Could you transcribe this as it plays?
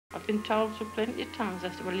I've been told so plenty of times, I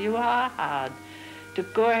said, well, you are hard to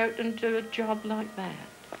go out and do a job like that.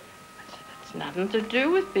 I said, it's nothing to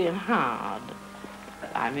do with being hard.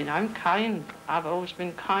 I mean, I'm kind. I've always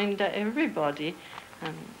been kind to everybody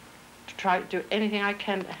and to try to do anything I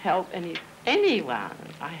can to help anyone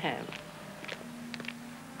I have.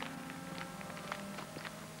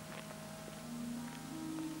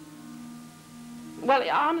 Well,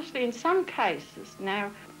 honestly, in some cases,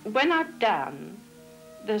 now, when I've done,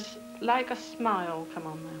 there's like a smile come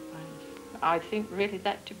on their face. I think really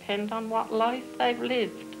that depends on what life they've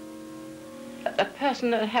lived. A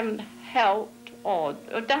person that haven't helped or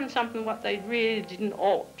done something what they really didn't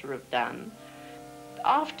ought to have done,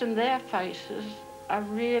 often their faces are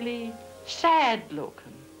really sad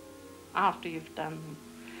looking after you've done them.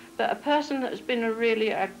 But a person that's been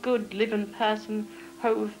a good living person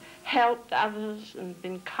who've helped others and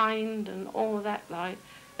been kind and all of that like,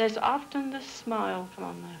 there's often this smile come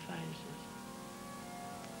on their faces.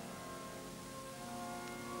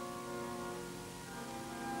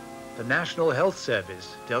 The National Health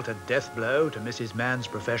Service dealt a death blow to Mrs. Mann's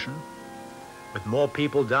profession, with more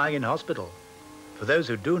people dying in hospital. For those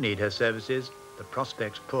who do need her services, the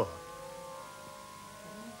prospect's poor.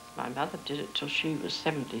 My mother did it till she was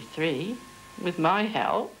 73, with my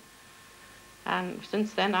help. And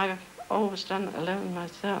since then, I've always done it alone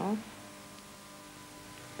myself.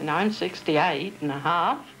 And I'm 68 and a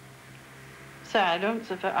half, so I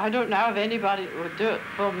don't know of anybody that would do it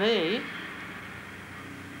for me.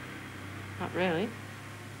 Not really.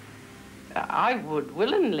 I would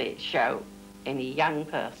willingly show any young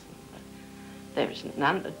person, but there isn't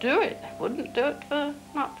none to do it. I wouldn't do it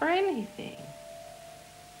not for anything.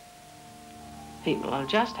 People will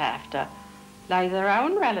just have to lay their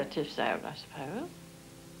own relatives out, I suppose.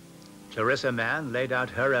 Clarissa Mann laid out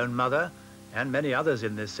her own mother and many others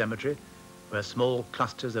in this cemetery, where small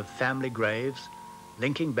clusters of family graves,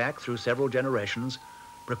 linking back through several generations,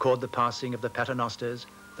 record the passing of the Paternosters,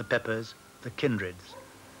 the Peppers, the Kindreds.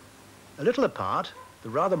 A little apart, the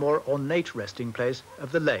rather more ornate resting place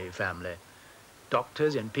of the Lay family,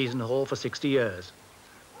 doctors in Peasenhall for 60 years.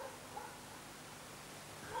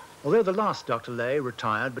 Although the last Dr. Lay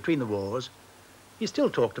retired between the wars, he's still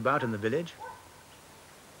talked about in the village.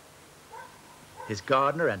 His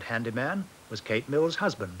gardener and handyman was Kate Mill's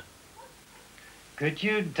husband. Could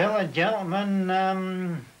you tell a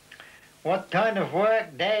gentleman what kind of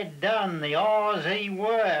work Dad done, the hours he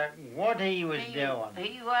worked, what he was doing?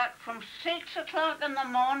 He worked from 6 o'clock in the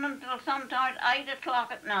morning till sometimes 8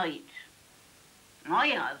 o'clock at night. My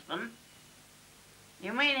husband.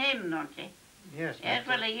 You mean him, don't you? Yes, yes,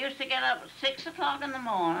 well, he used to get up at 6 o'clock in the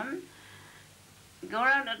morning, go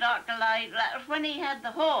round to Dr. Lay. That was when he had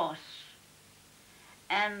the horse.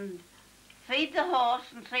 And feed the horse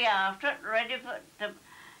and see after it, ready to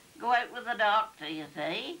go out with the doctor, you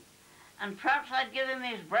see. And perhaps I'd give him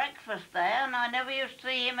his breakfast there, and I never used to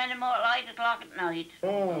see him any more at 8 o'clock at night.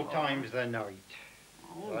 All times of the night.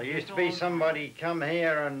 Oh, There used to be somebody come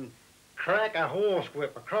here and crack a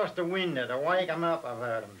horsewhip across the window to wake him up, I've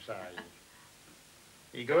heard him say.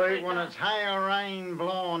 You go out when it's high rain,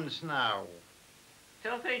 blowing snow. 2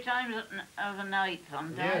 or 3 times of a night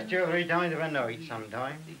sometimes. Yes, 2 or 3 times of a night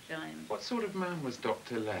sometimes. What sort of man was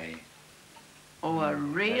Dr. Lay? Oh, a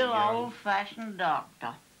real old-fashioned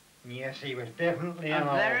doctor. Yes, he was definitely an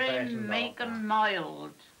a very old-fashioned meek doctor. and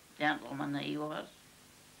mild gentleman he was.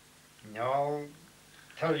 I'll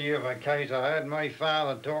tell you of a case I heard my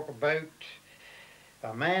father talk about.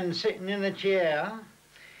 A man sitting in a chair,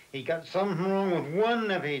 he got something wrong with one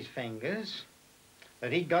of his fingers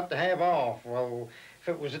that he'd got to have off. Well, if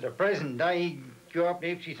it was at the present day, he'd go up to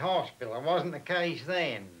Ipswich Hospital. It wasn't the case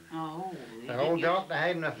then. Oh, the old doctor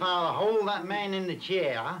had my father hold that man in the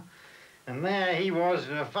chair, and there he was,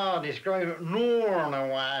 and my father described it, gnawing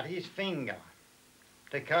away at his finger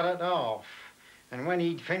to cut it off. And when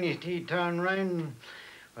he'd finished, he'd turn round.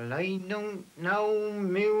 Well, I don't know,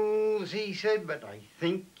 Mills, he said, but I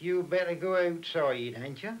think you better go outside,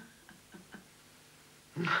 ain't you?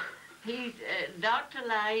 Dr.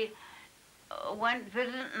 Lay went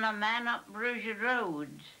visiting a man up Bruges Road.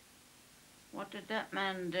 What did that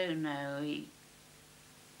man do now? He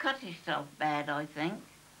cut himself bad, I think.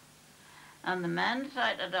 And the man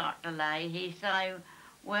said to Dr. Lay, he said,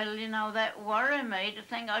 well, you know, that worry me to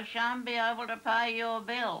think I shan't be able to pay your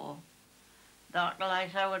bill. Dr. Lay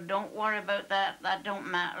said, well, don't worry about that. That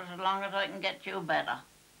don't matter as long as I can get you better.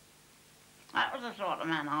 That was the sort of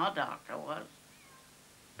man our doctor was.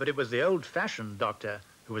 But it was the old-fashioned doctor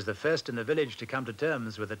who was the first in the village to come to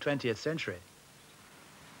terms with the 20th century.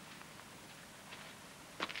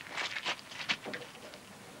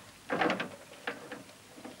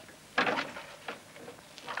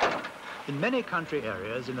 In many country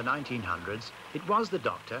areas in the 1900s, it was the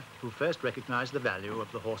doctor who first recognised the value of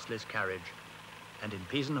the horseless carriage. And in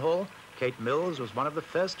Peasenhall, Kate Mills was one of the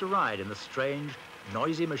first to ride in the strange,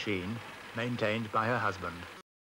 noisy machine maintained by her husband.